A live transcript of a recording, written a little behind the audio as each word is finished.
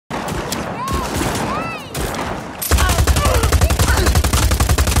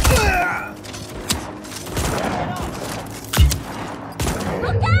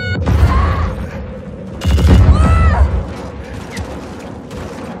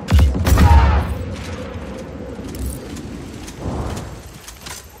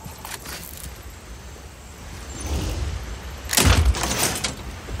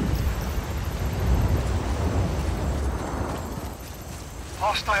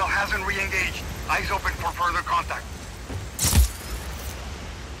Hostile hasn't re-engaged. Eyes open for further contact.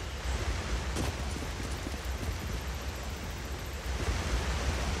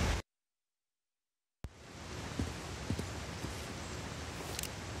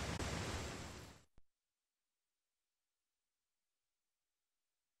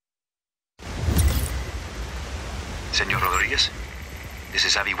 Senor Rodriguez, this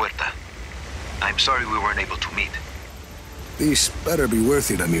is Avi Huerta. I'm sorry we weren't able to meet. This better be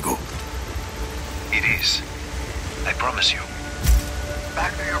worth it, amigo. It is. I promise you.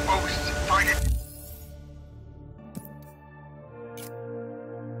 Back to your posts. Find it.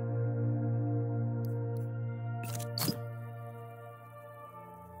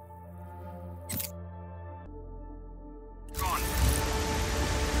 Gone.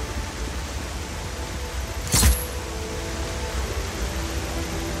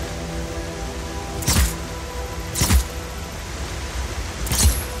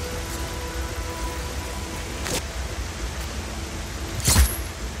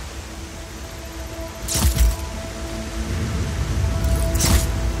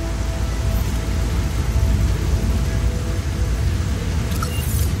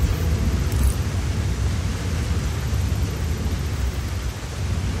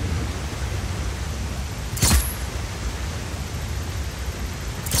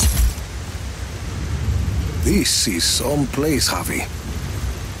 This is some place, Javi.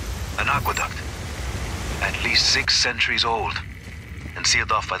 An aqueduct. At least 6 centuries old. And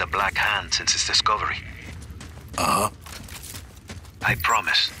sealed off by the Black Hand since its discovery. Uh-huh. I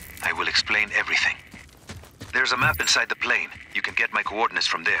promise. I will explain everything. There's a map inside the plane. You can get my coordinates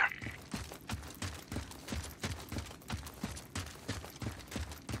from there.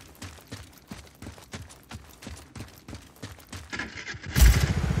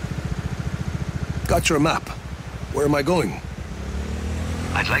 Got your map. Where am I going?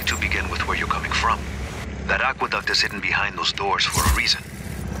 I'd like to begin with where you're coming from. That aqueduct is hidden behind those doors for a reason.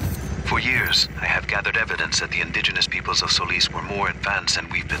 For years, I have gathered evidence that the indigenous peoples of Solis were more advanced than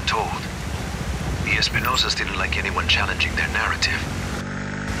we've been told. The Espinosas didn't like anyone challenging their narrative.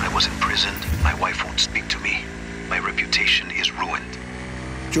 I was imprisoned, my wife won't speak to me. My reputation is ruined.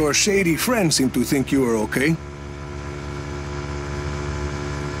 Your shady friends seem to think you are okay.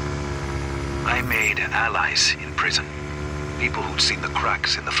 I made allies in prison. People who'd seen the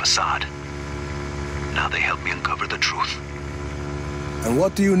cracks in the facade. Now they help me uncover the truth. And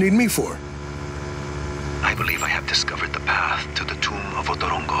what do you need me for? I believe I have discovered the path to the tomb of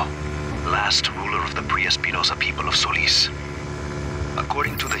Otorongo, last ruler of the pre-Espinosa people of Solis.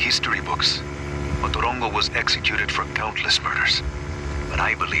 According to the history books, Otorongo was executed for countless murders. But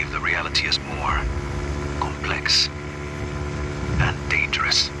I believe the reality is more complex and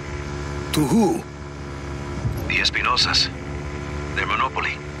dangerous. To who? The Espinosas. Their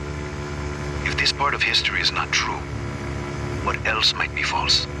monopoly. If this part of history is not true, what else might be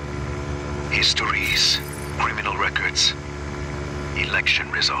false? Histories, criminal records,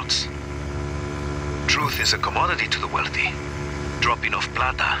 election results. Truth is a commodity to the wealthy. Drop enough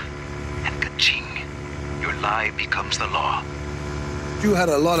plata, and ka-ching, your lie becomes the law. You had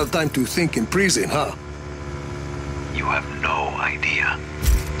a lot of time to think in prison, huh? You have no idea,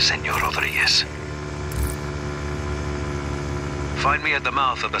 Senor Rodriguez. Find me at the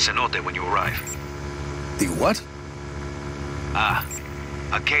mouth of the cenote when you arrive. The what? Ah,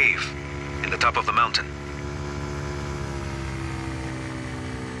 a cave in the top of the mountain.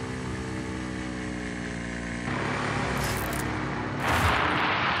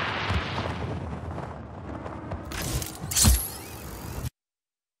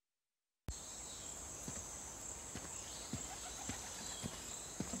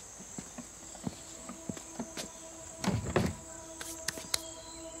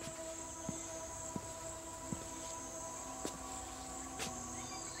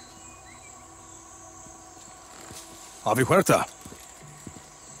 Avi Huerta.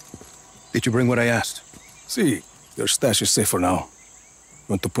 Did you bring what I asked? See, your stash is safe for now.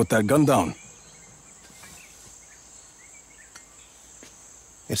 Want to put that gun down?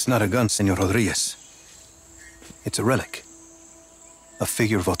 It's not a gun, Senor Rodriguez. It's a relic. A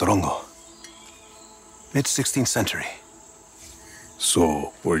figure of Otorongo. Mid-16th century.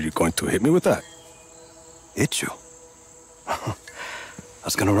 So, were you going to hit me with that? Hit you? I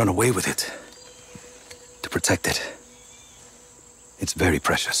was gonna run away with it. To protect it. It's very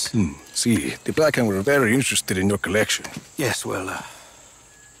precious. See, the Black Hand were very interested in your collection. Yes, well,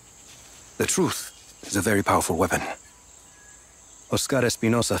 the truth is a very powerful weapon. Oscar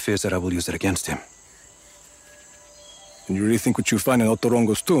Espinosa fears that I will use it against him. And you really think what you find in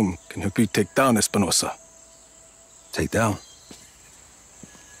Otorongo's tomb can help you take down Espinosa? Take down?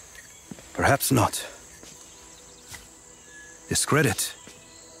 Perhaps not. Discredit?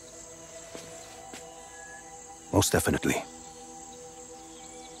 Most definitely.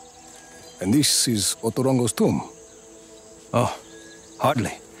 And this is Otorongo's tomb. Oh,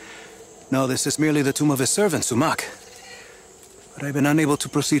 hardly. No, this is merely the tomb of his servant, Sumak. But I've been unable to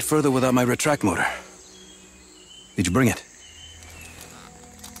proceed further without my retract motor. Did you bring it?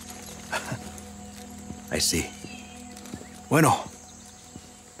 I see. Bueno.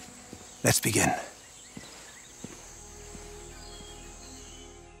 Let's begin.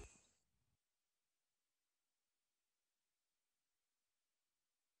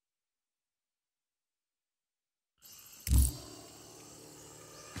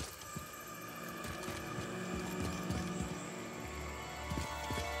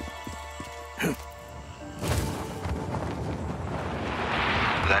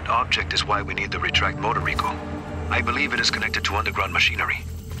 That object is why we need the retract motor, Rico. I believe it is connected to underground machinery.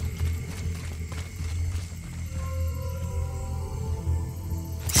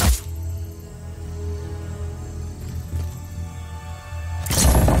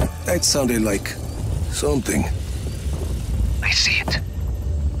 That sounded like something. I see it.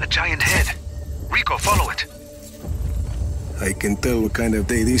 A giant head. Rico, follow it. I can tell what kind of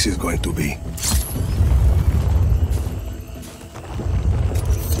day this is going to be.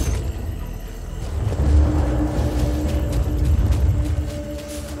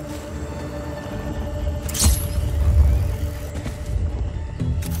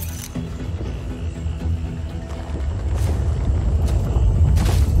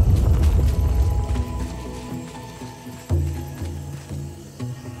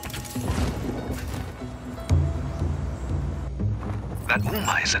 That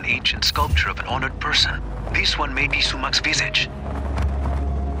Uma is an ancient sculpture of an honored person. This one may be Sumak's visage.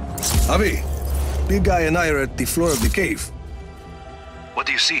 Avi, big guy and I are at the floor of the cave. What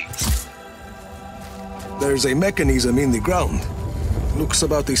do you see? There's a mechanism in the ground. Looks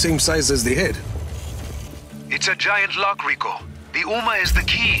about the same size as the head. It's a giant lock, Rico. The Uma is the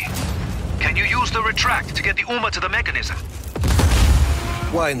key. Can you use the retract to get the Uma to the mechanism?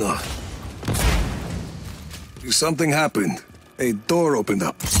 Why not? Something happened. A door opened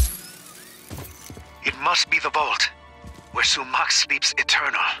up. It must be the vault, where Sumak sleeps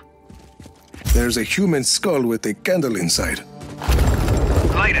eternal. There's a human skull with a candle inside.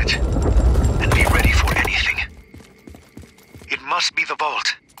 Light it, and be ready for anything. It must be the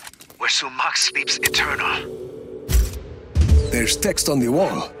vault, where Sumak sleeps eternal. There's text on the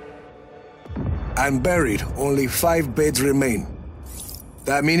wall. I'm buried. Only 5 beds remain.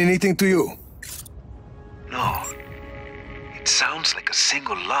 That mean anything to you? No. It sounds like a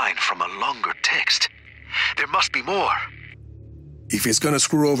single line from a longer text. There must be more. If it's gonna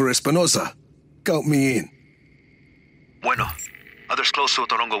screw over Espinosa, count me in. Bueno. Others close to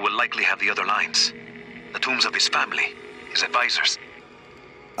Otorongo will likely have the other lines. The tombs of his family, his advisors.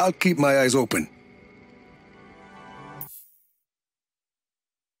 I'll keep my eyes open.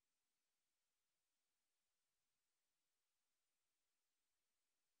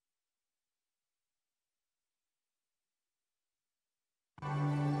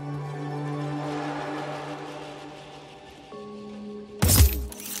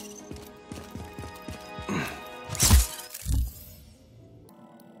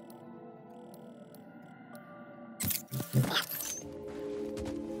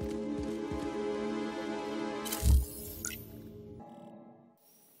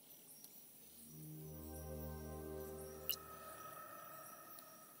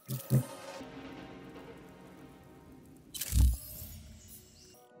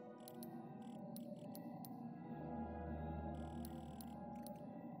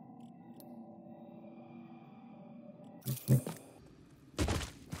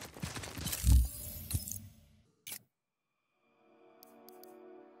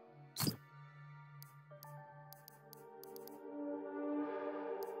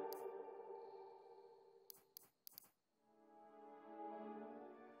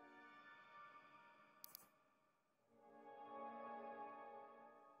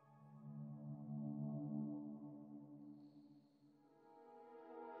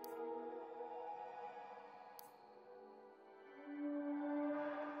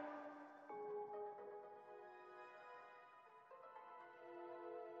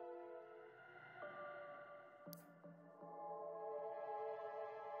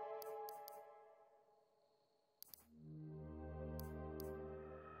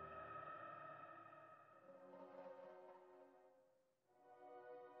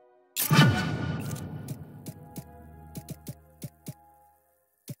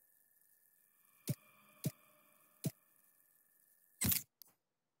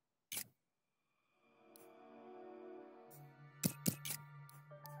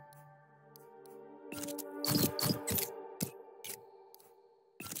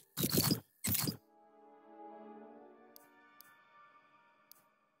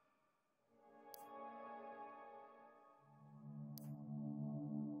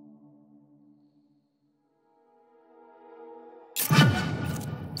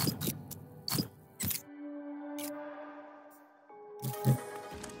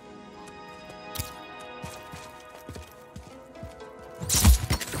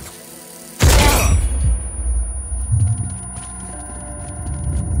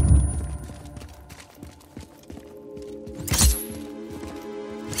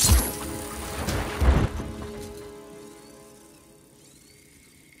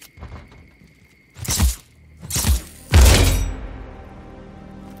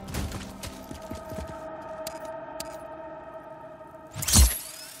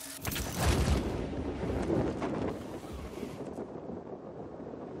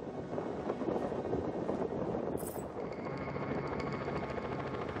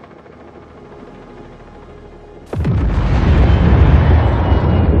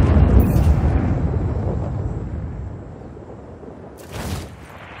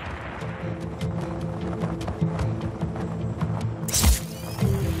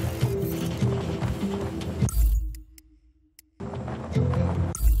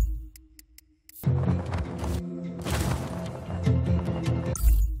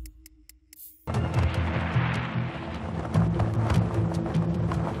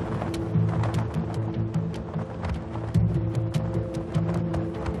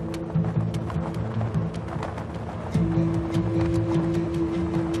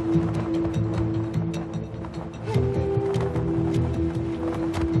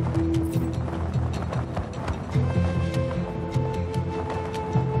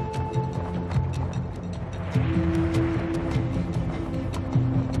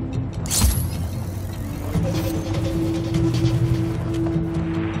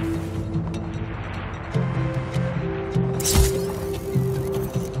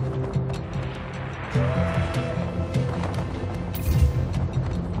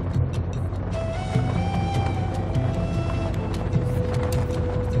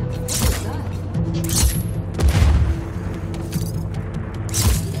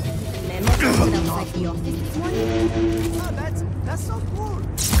 outside the office this morning? Oh, that's so cool.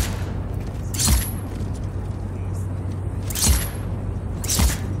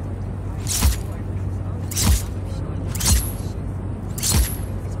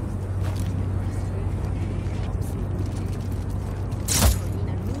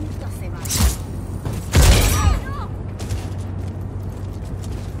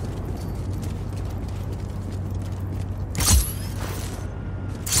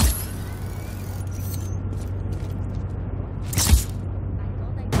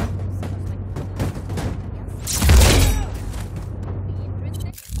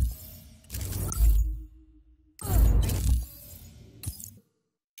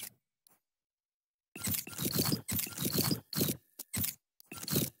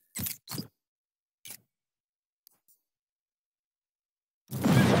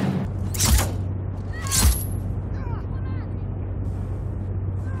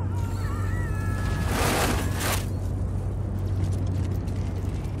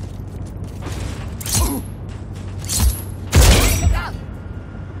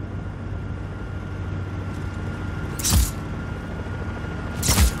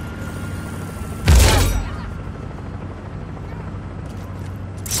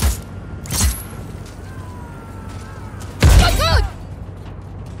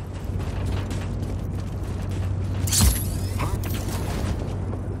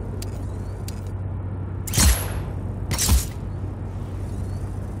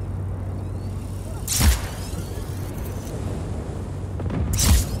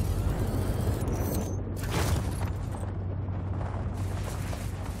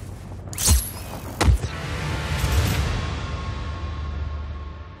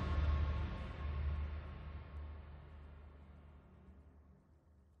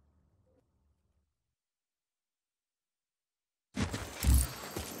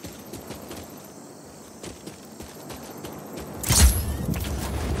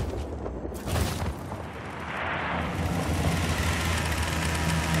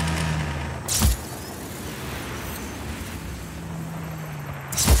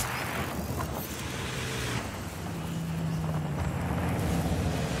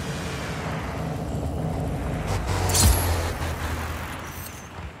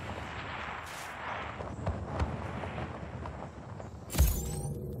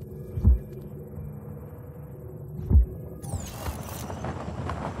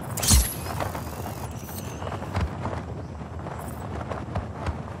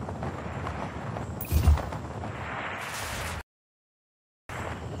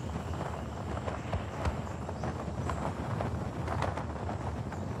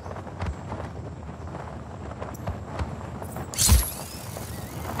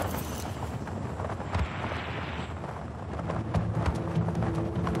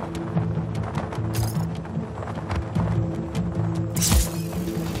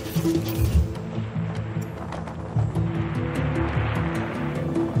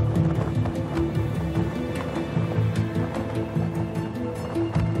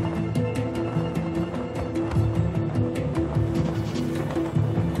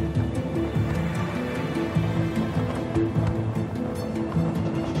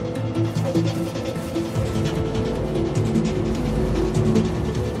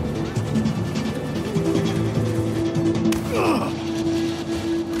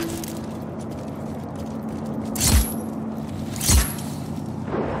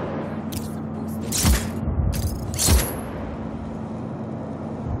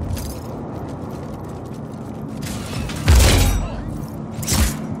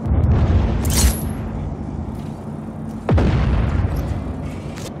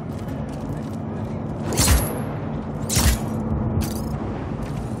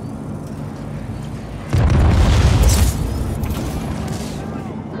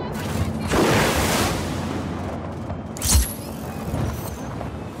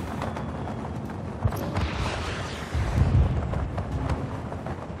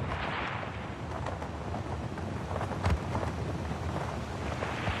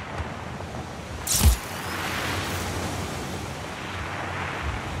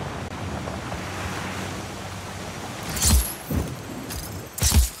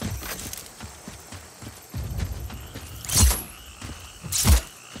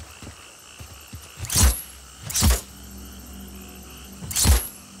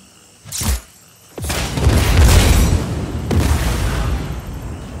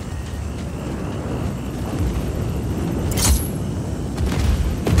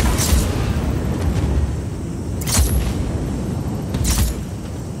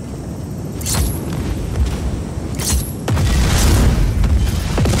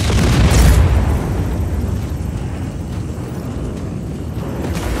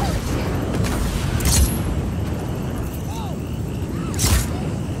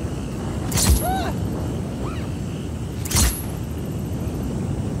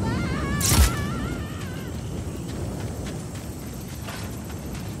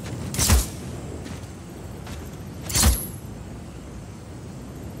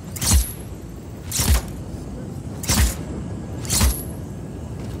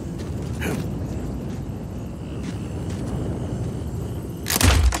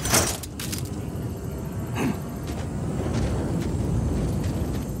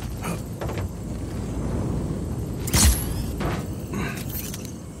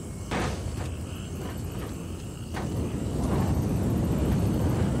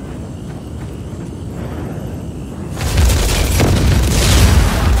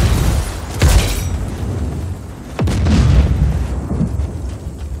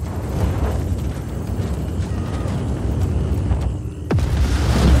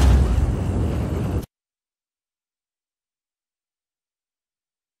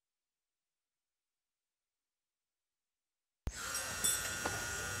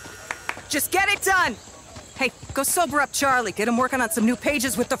 Just get it done! Hey, go sober up Charlie. Get him working on some new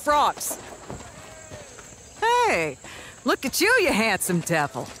pages with the frogs. Hey, look at you handsome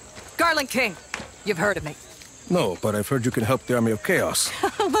devil. Garland King, you've heard of me. No, but I've heard you can help the Army of Chaos.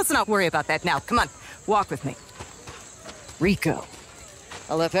 Let's not worry about that now. Come on, walk with me. Rico,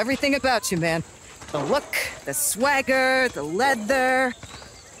 I love everything about you, man. The look, the swagger, the leather.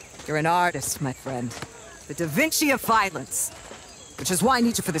 You're an artist, my friend. The Da Vinci of violence. Which is why I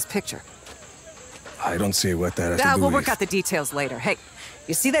need you for this picture. I don't see what that has to do We'll with... work out the details later. Hey,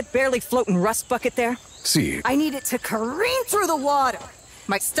 you see that barely floating rust bucket there? See. I need it to careen through the water.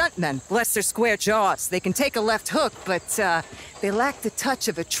 My stuntmen, bless their square jaws, they can take a left hook, but they lack the touch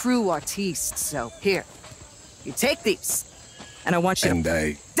of a true artiste. So here, you take these, and I want you And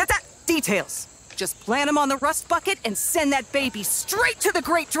to... Details. Just plant them on the rust bucket and send that baby straight to the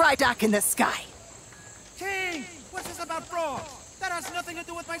great dry dock in the sky. King, what's this about frogs? That has nothing to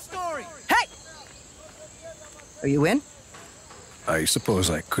do with my story. Hey! Are you in? I suppose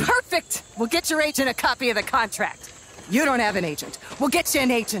I could... Perfect! We'll get your agent a copy of the contract. You don't have an agent. We'll get you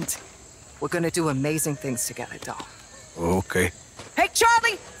an agent. We're gonna do amazing things together, doll. Okay. Hey,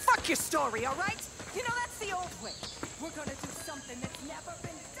 Charlie! Fuck your story, all right? You know, that's the old way. We're gonna do something that's never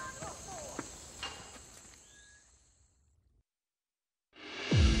been done before.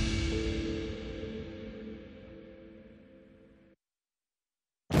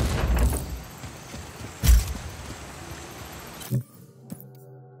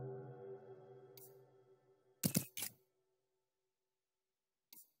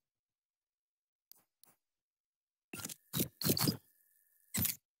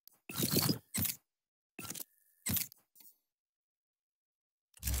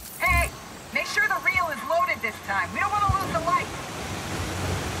 Hey, make sure the reel is loaded this time. We don't want to lose the light.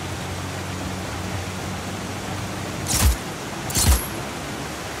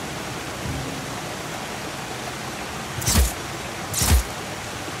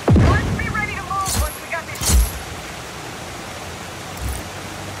 Let's be ready to move once we got this.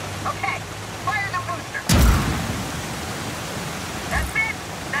 Okay, fire the booster. That's it.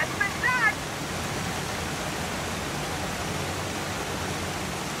 That's the shot.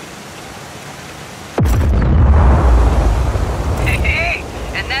 Hey,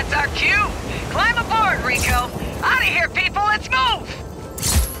 and that's our cue. Climb aboard, Rico. Out of here, people. Let's move.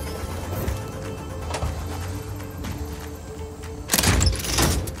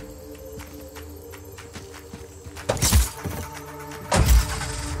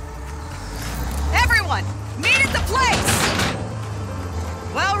 Everyone, meet at the place.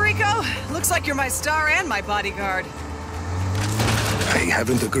 Well, Rico, looks like you're my star and my bodyguard. I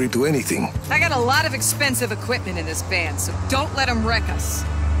haven't agreed to anything. I got a lot of expensive equipment in this van, so don't let them wreck us.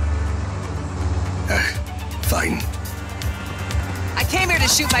 Fine. I came here to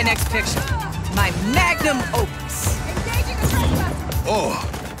shoot my next picture. My magnum opus. Oh.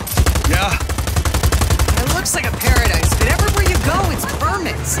 Yeah? It looks like a paradise, but everywhere you go, it's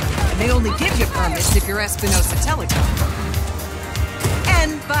permits. And they only give you permits if you're Espinosa Telecom.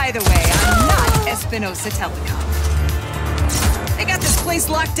 And, by the way, I'm not Espinosa Telecom. They got this place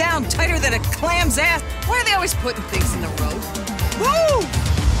locked down tighter than a clam's ass. Why are they always putting things in the road? Woo!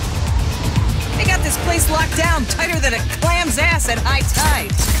 They got this place locked down tighter than a clam's ass at high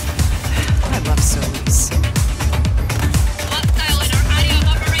tide. I love Solis. Hostile in our area of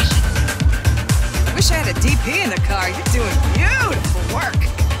operation. Wish I had a DP in the car. You're doing beautiful work.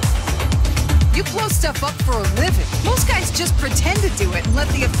 You blow stuff up for a living. Most guys just pretend to do it and let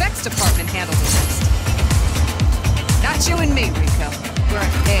the effects department handle the rest. Not you and me, Rico. We're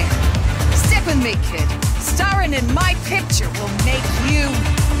a pair. Stick with me, kid. Starring in my picture will make you...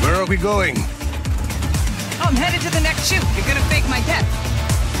 Where are we going? I'm headed to the next shoot. You're gonna fake my death.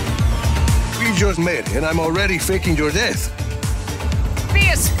 We just met, and I'm already faking your death. Be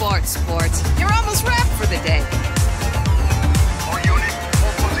a sport. You're almost wrapped for the day. All units,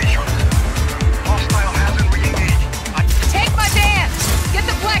 hold position. Hostile hasn't re-engaged. Take my van! Get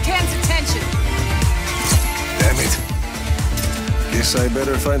the Black Hand's attention. Damn it. Guess I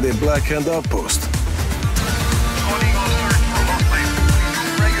better find a Black Hand outpost. Calling all search for hostiles.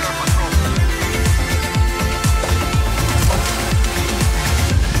 Resume regular patrol.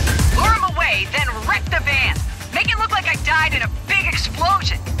 Lure him away, then wreck the van. Make it look like I died in a big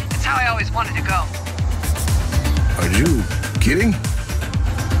explosion. That's how I always wanted to go. Are you kidding?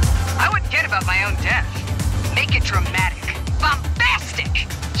 I wouldn't kid about my own death. Make it dramatic. Bombastic!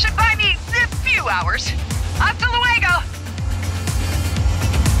 Should buy me a few hours. Hasta luego!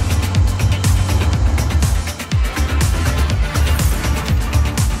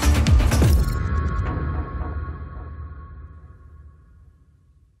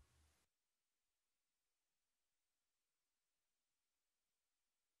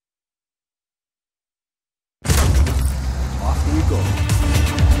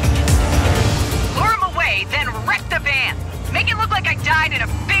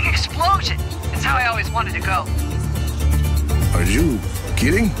 That's how I always wanted to go. Are you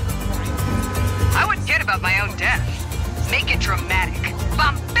kidding? I wouldn't kid about my own death. Make it dramatic.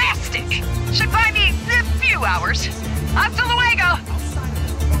 Bombastic! Should buy me a few hours. Hasta luego!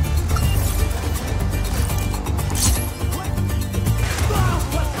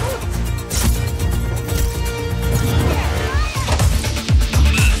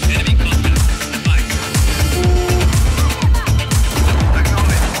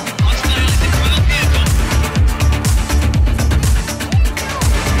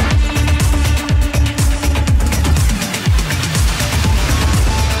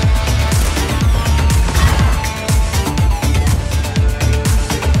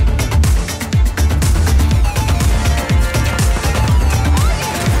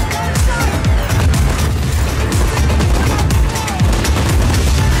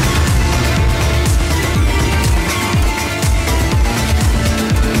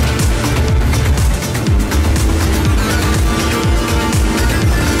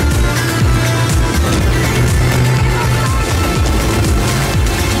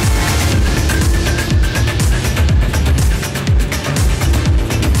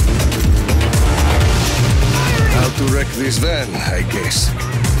 This van, I guess.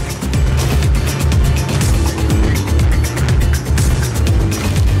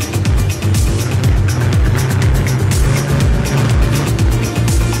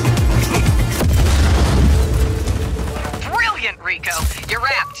 Brilliant, Rico. You're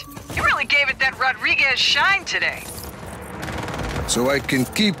wrapped. You really gave it that Rodriguez shine today. So I can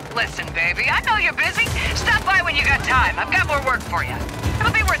keep... Listen, baby, I know you're busy. Stop by when you got time. I've got more work for you.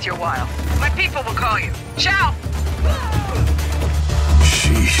 It'll be worth your while. My people will call you. Ciao!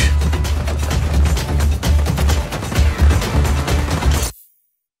 Sheesh.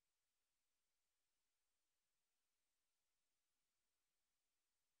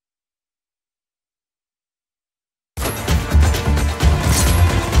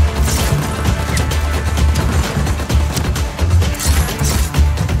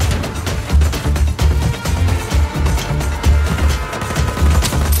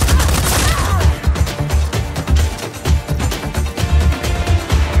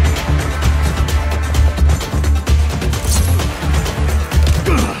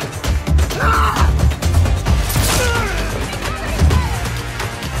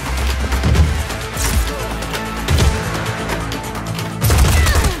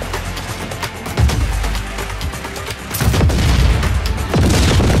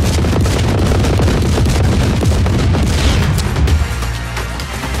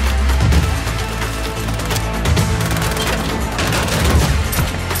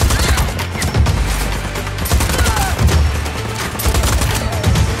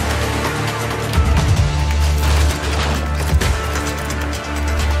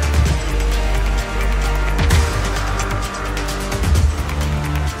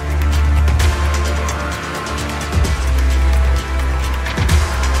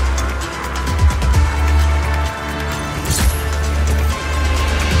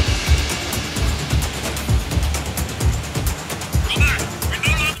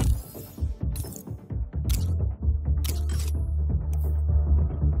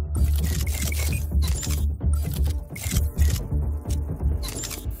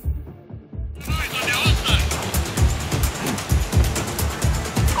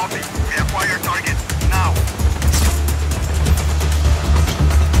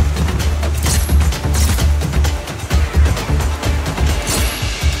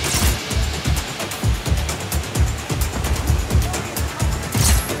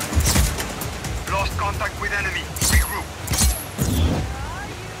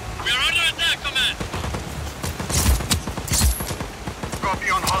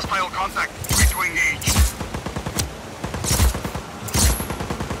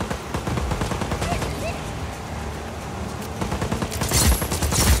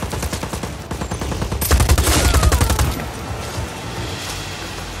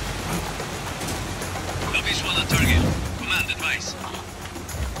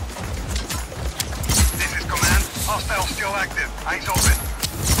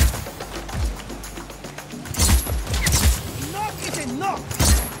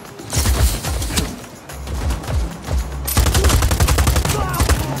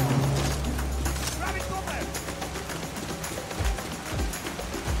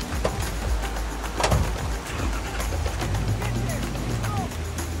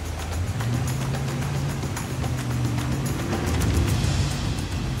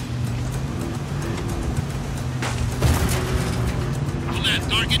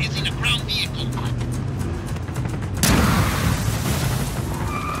 Target is in a ground vehicle.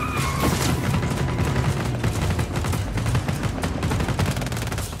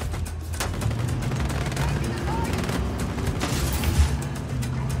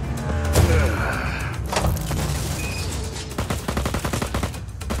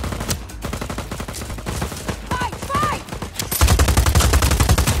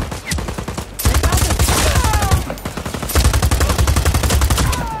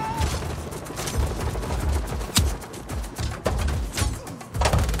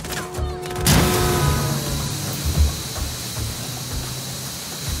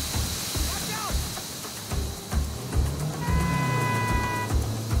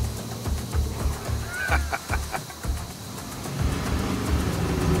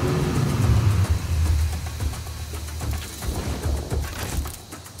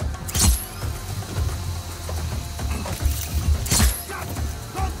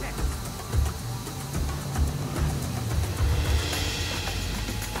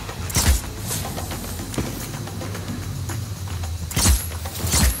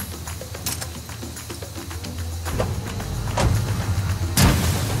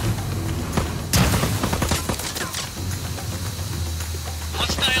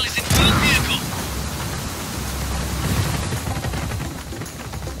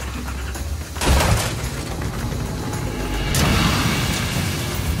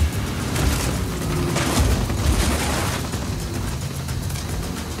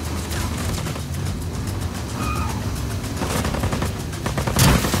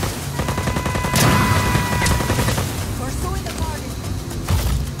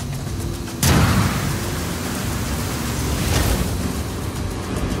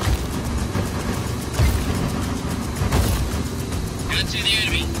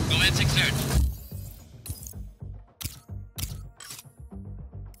 Commencing search.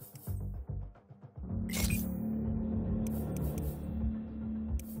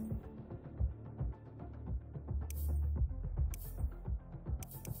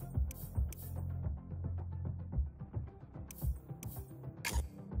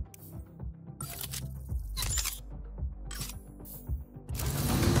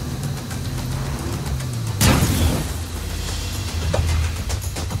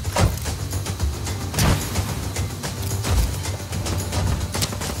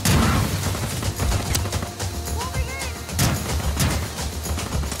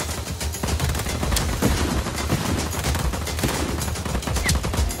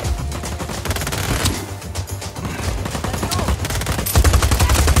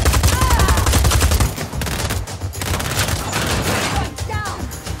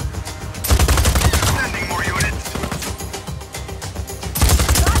 Sending more units.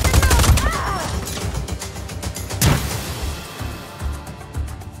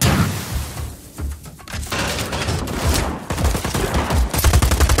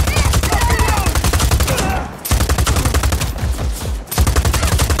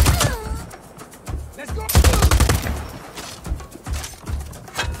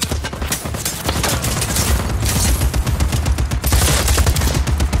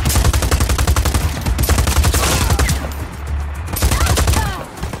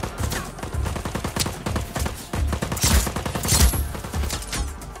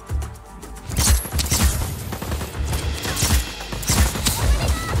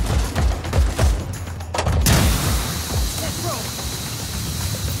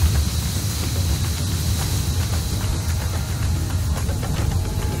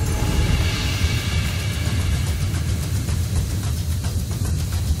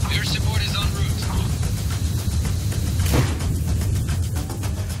 Your support is en route.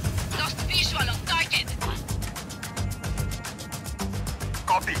 Lost visual on target.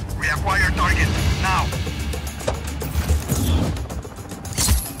 Copy. We acquire target. Now.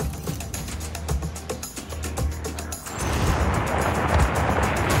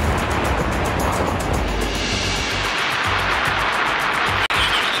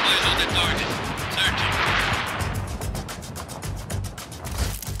 Eyes on the target. Searching.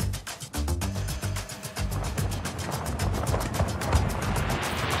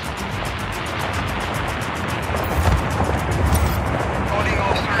 Calling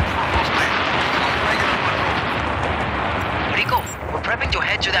all search for hostiles. On regular patrol. Rico, we're prepping to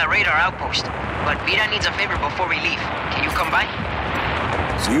head to that radar outpost, but Vida needs a favor before we leave. Can you come by?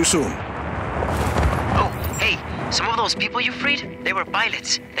 See you soon. Oh, hey, some of those people you freed, they were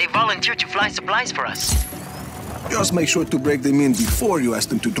pilots. They volunteered to fly supplies for us. Just make sure to break them in before you ask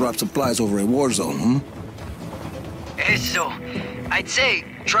them to drop supplies over a war zone, hmm? So, I'd say,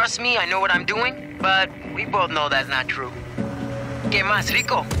 trust me, I know what I'm doing, but we both know that's not true. Que más,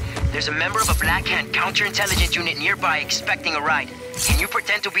 Rico? There's a member of a Black Hand counterintelligence unit nearby expecting a ride. Can you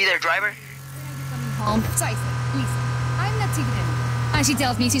pretend to be their driver? Home. So I said, listen, I'm not taking any. And she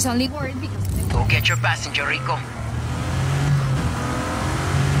tells me she's only worried because of the Go get your passenger, Rico.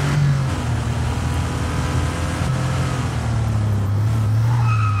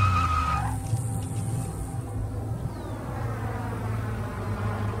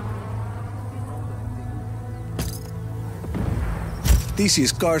 This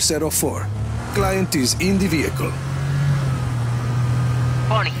is Car 04. Client is in the vehicle.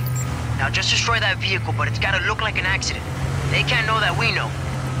 Bonnie, now just destroy that vehicle, but it's gotta look like an accident. They can't know that we know.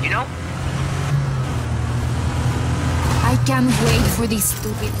 You know? I can't wait for these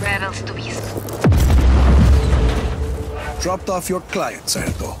stupid rebels to be. Dropped off your client,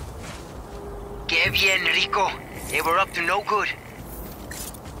 Cerdo. Que bien, Rico. They were up to no good.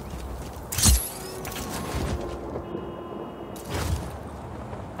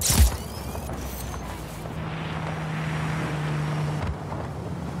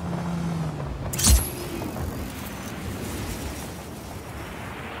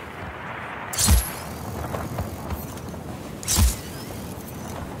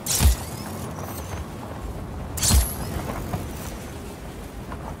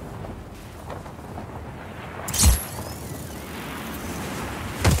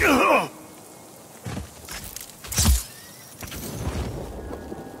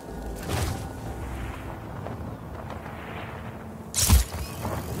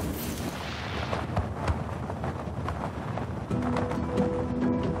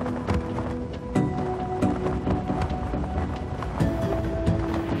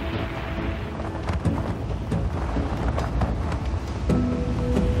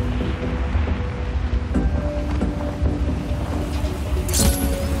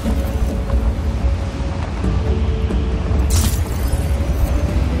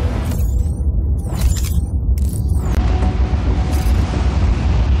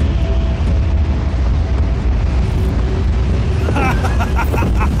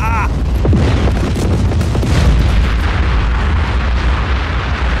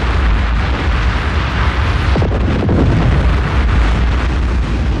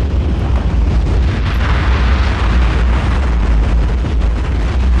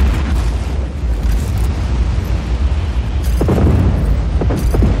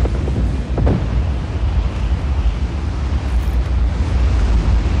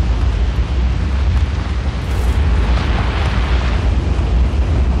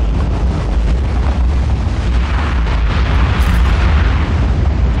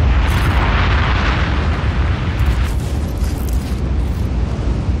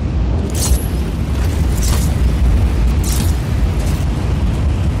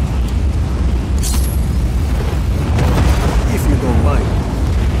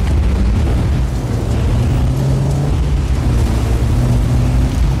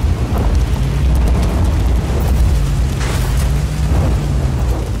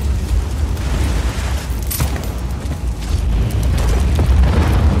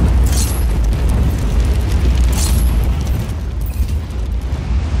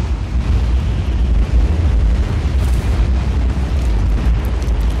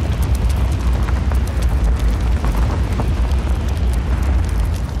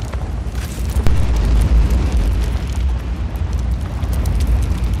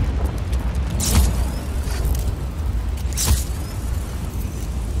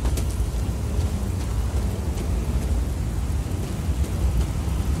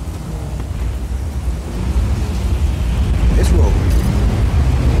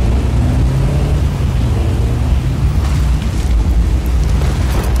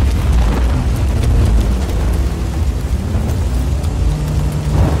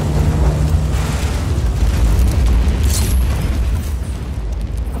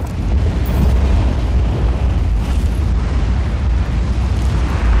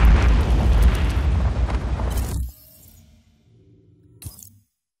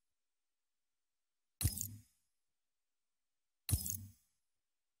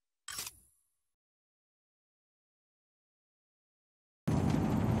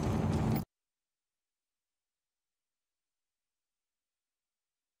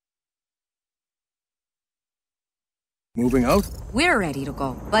 Moving out? We're ready to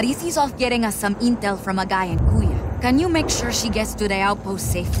go, but Izzy's off getting us some intel from a guy in Kuya. Can you make sure she gets to the outpost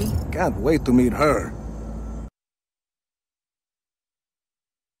safely? Can't wait to meet her.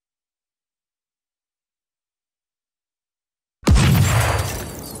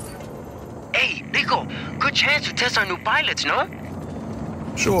 Hey, Rico, good chance to test our new pilots, no?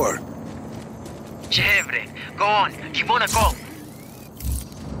 Sure. Chévere. Go on, keep on a go.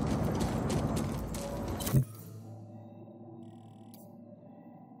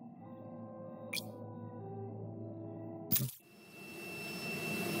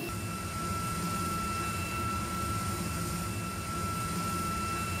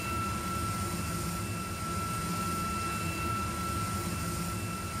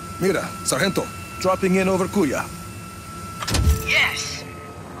 Mira, Sargento, dropping in over Kuya. Yes!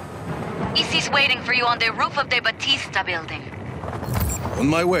 Izzy's waiting for you on the roof of the Batista building. On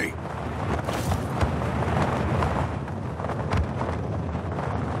my way.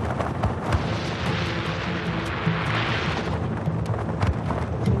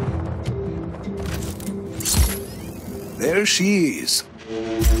 There she is.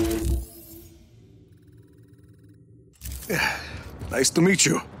 Nice to meet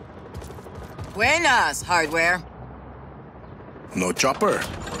you. Buenas, Hardware. No chopper.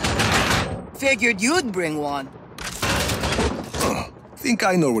 Figured you'd bring one. Think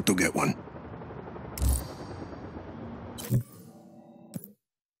I know where to get one.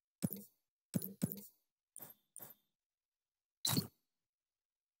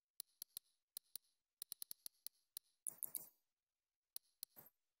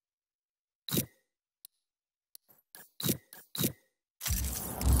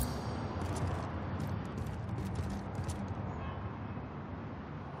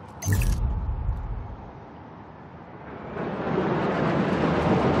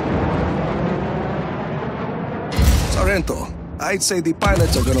 Sargento, I'd say the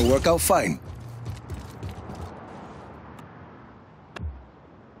pilots are gonna work out fine.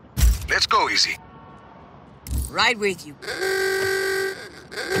 Let's go, Izzy. Right with you.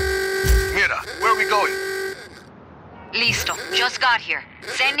 Mira, where are we going? Listo. Just got here.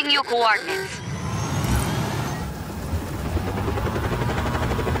 Sending you coordinates.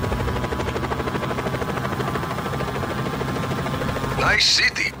 Nice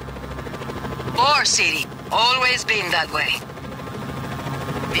city. Poor city. Always been that way.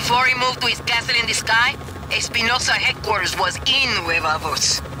 Before he moved to his castle in the sky, Espinosa headquarters was in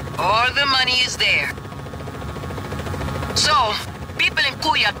Huevavos. All the money is there. So, people in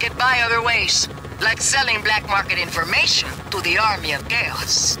Kuya get by other ways, like selling black market information to the Army of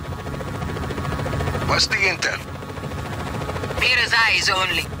Chaos. What's the intel? Mira's eyes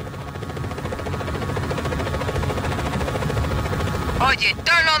only. Oye,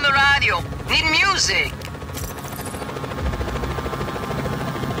 turn on the radio. Need music.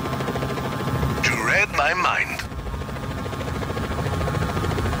 You read my mind.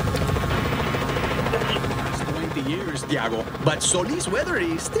 It's 20 years, Thiago, but Solis' weather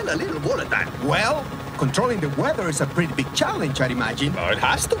is still a little volatile. Well, controlling the weather is a pretty big challenge, I'd imagine. It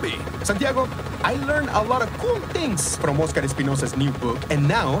has to be. Santiago, I learned a lot of cool things from Oscar Espinosa's new book, and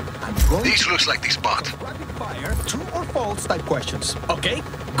now I'm going This looks like the spot. rapid fire, true or false type questions. Okay,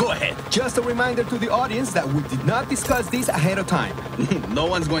 go ahead. Just a reminder to the audience that we did not discuss this ahead of time. No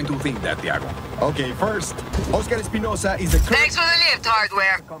one's going to think that, Thiago. Okay, first, Oscar Espinosa is the current... Thanks for the lift,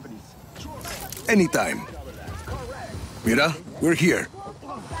 Hardware. Anytime. Mira, we're here.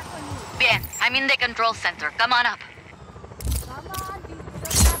 Bien. I'm in the control center. Come on up.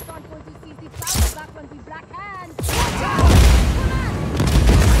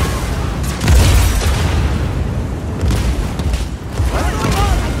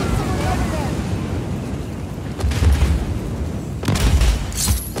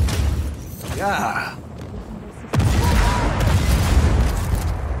 Yeah.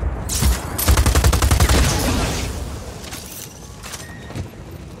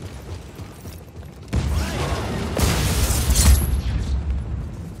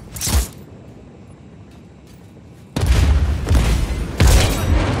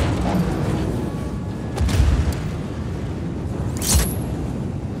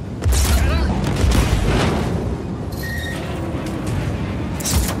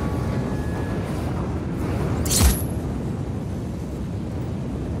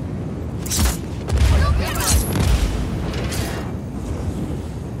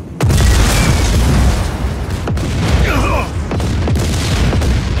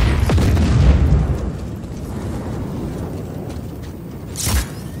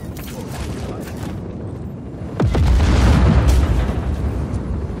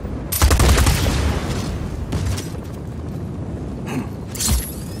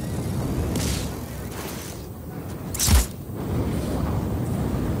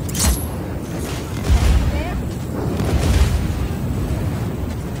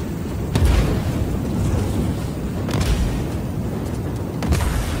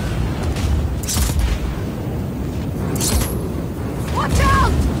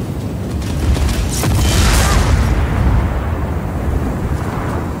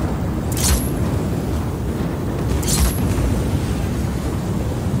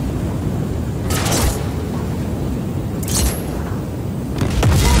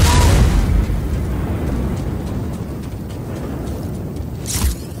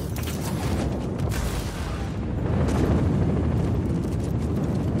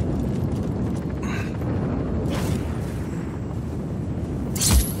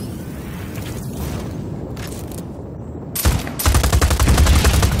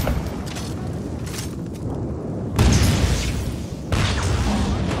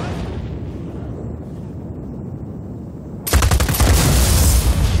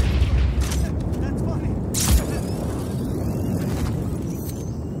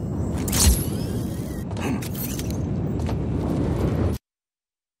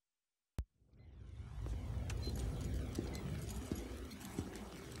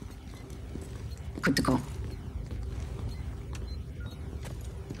 Good to go.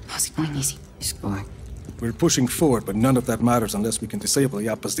 How's it going, Easy? It's going. We're pushing forward, but none of that matters unless we can disable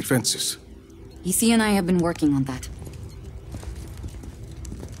Yappa's defenses. Easy and I have been working on that.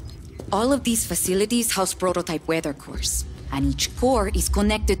 All of these facilities house prototype weather cores, and each core is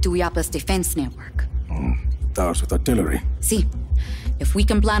connected to Yappa's defense network. Towers with artillery. See, if we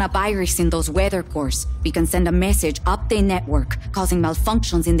can plant a virus in those weather cores, we can send a message up the network, causing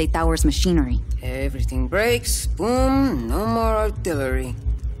malfunctions in the tower's machinery. Everything breaks, boom, no more artillery.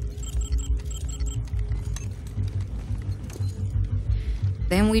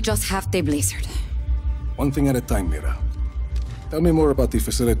 Then we just have the blizzard. One thing at a time, Mira. Tell me more about the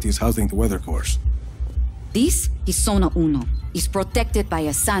facilities housing the weather cores. This is Zona Uno. It's protected by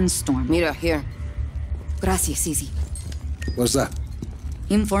a sandstorm. Mira, here. Gracias, Easy. What's that?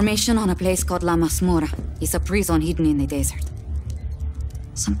 Information on a place called La Masmorra. It's a prison hidden in the desert.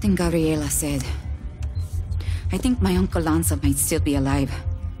 Something Gabriela said. I think my Uncle Lanza might still be alive.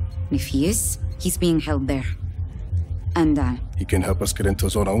 If he is, he's being held there. And, He can help us get into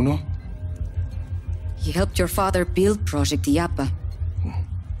Zona Uno? he helped your father build Project Yappa.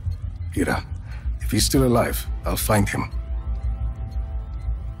 Mira, if he's still alive, I'll find him.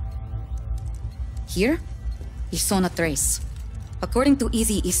 Here is Zona Tres. According to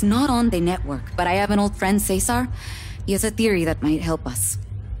Easy, it's not on the network, but I have an old friend, Cesar. He has a theory that might help us.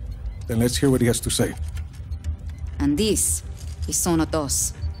 Then let's hear what he has to say. And this is Zona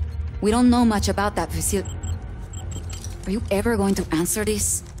Dos. We don't know much about that facility. Are you ever going to answer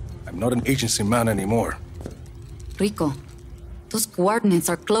this? I'm not an agency man anymore. Rico, those coordinates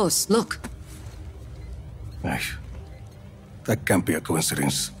are close. Look. Ay, that can't be a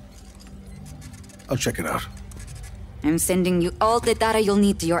coincidence. I'll check it out. I'm sending you all the data you'll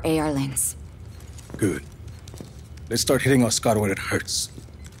need to your AR lens. Good. Let's start hitting Oscar where it hurts.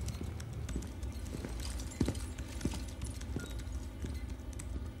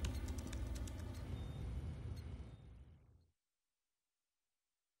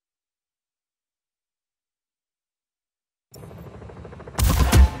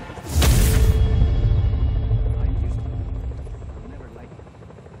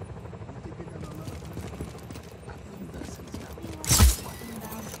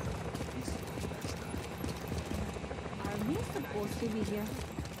 Yeah.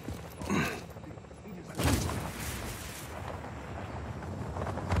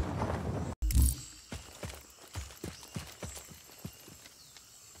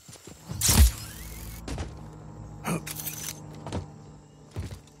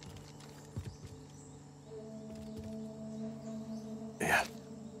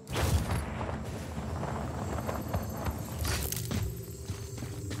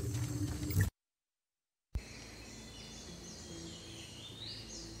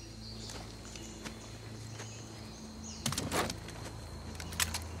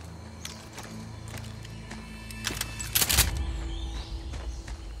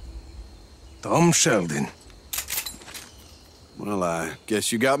 Tom Sheldon. Well, I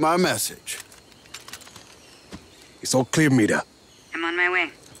guess you got my message. It's all clear, Mira. I'm on my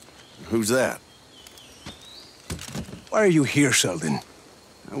way. Who's that? Why are you here, Sheldon?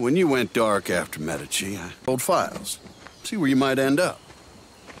 When you went dark after Medici, I pulled files. See where you might end up.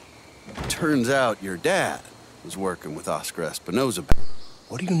 Turns out your dad was working with Oscar Espinosa.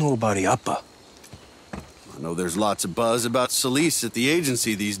 What do you know about Yappa? I know there's lots of buzz about Solis at the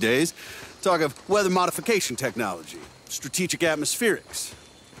agency these days. Talk of weather modification technology, strategic atmospherics.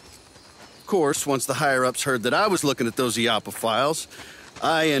 Of course, once the higher-ups heard that I was looking at those Yappa files,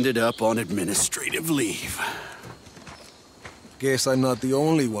 I ended up on administrative leave. Guess I'm not the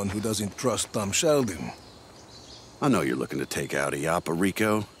only one who doesn't trust Tom Sheldon. I know you're looking to take out Yappa,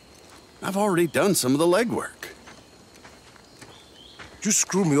 Rico. I've already done some of the legwork. You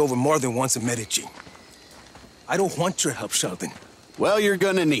screwed me over more than once in Medici. I don't want your help, Sheldon. Well, you're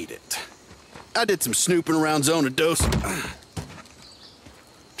gonna need it. I did some snooping around Zona Dos.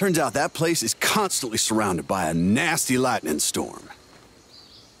 Turns out that place is constantly surrounded by a nasty lightning storm.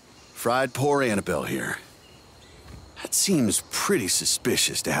 Fried poor Annabelle here. That seems pretty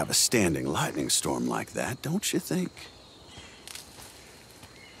suspicious to have a standing lightning storm like that, don't you think?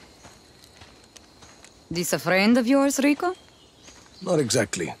 This a friend of yours, Rico? Not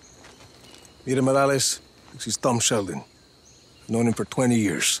exactly. Mira Morales, this is Tom Sheldon. I've known him for 20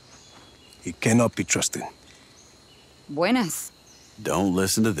 years. He cannot be trusted. Buenas. Don't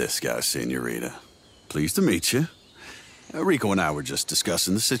listen to this guy, Senorita. Pleased to meet you. Rico and I were just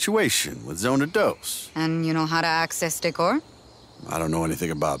discussing the situation with Zona Dos. And you know how to access the core? I don't know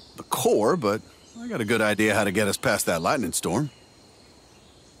anything about the core, but I got a good idea how to get us past that lightning storm.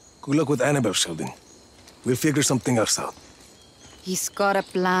 Good luck with Annabelle, Sheldon. We'll figure something else out. He's got a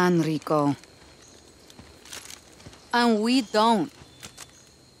plan, Rico. And we don't.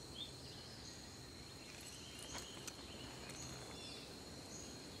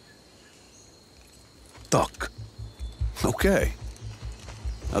 Doc. Okay.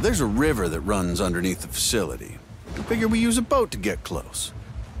 Now there's a river that runs underneath the facility. I figure we use a boat to get close.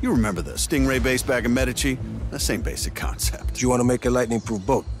 You remember the Stingray base back in Medici? The same basic concept. Do you want to make a lightning-proof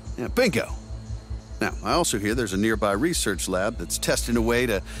boat? Yeah, bingo. Now, I also hear there's a nearby research lab that's testing a way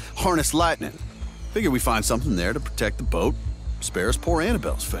to harness lightning. Figure we find something there to protect the boat, spare us poor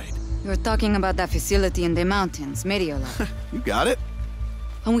Annabelle's fate. You're talking about that facility in the mountains, Mediolab. You got it.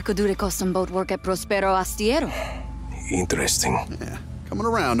 And we could do the custom boat work at Prospero Astiero. Interesting. Yeah, coming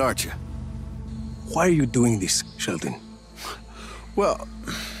around, aren't you? Why are you doing this, Sheldon? Well,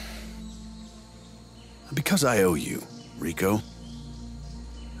 because I owe you, Rico.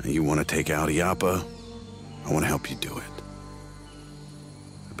 You want to take out Iapa, I want to help you do it.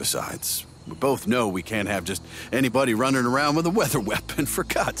 Besides, we both know we can't have just anybody running around with a weather weapon, for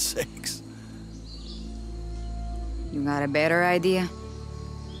God's sakes. You got a better idea?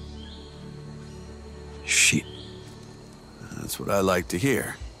 Shit. That's what I like to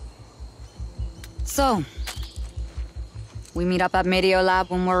hear. So, we meet up at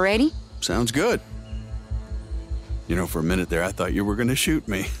Mediolab when we're ready? Sounds good. You know, for a minute there, I thought you were going to shoot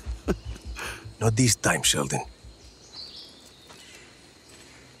me. Not this time, Sheldon.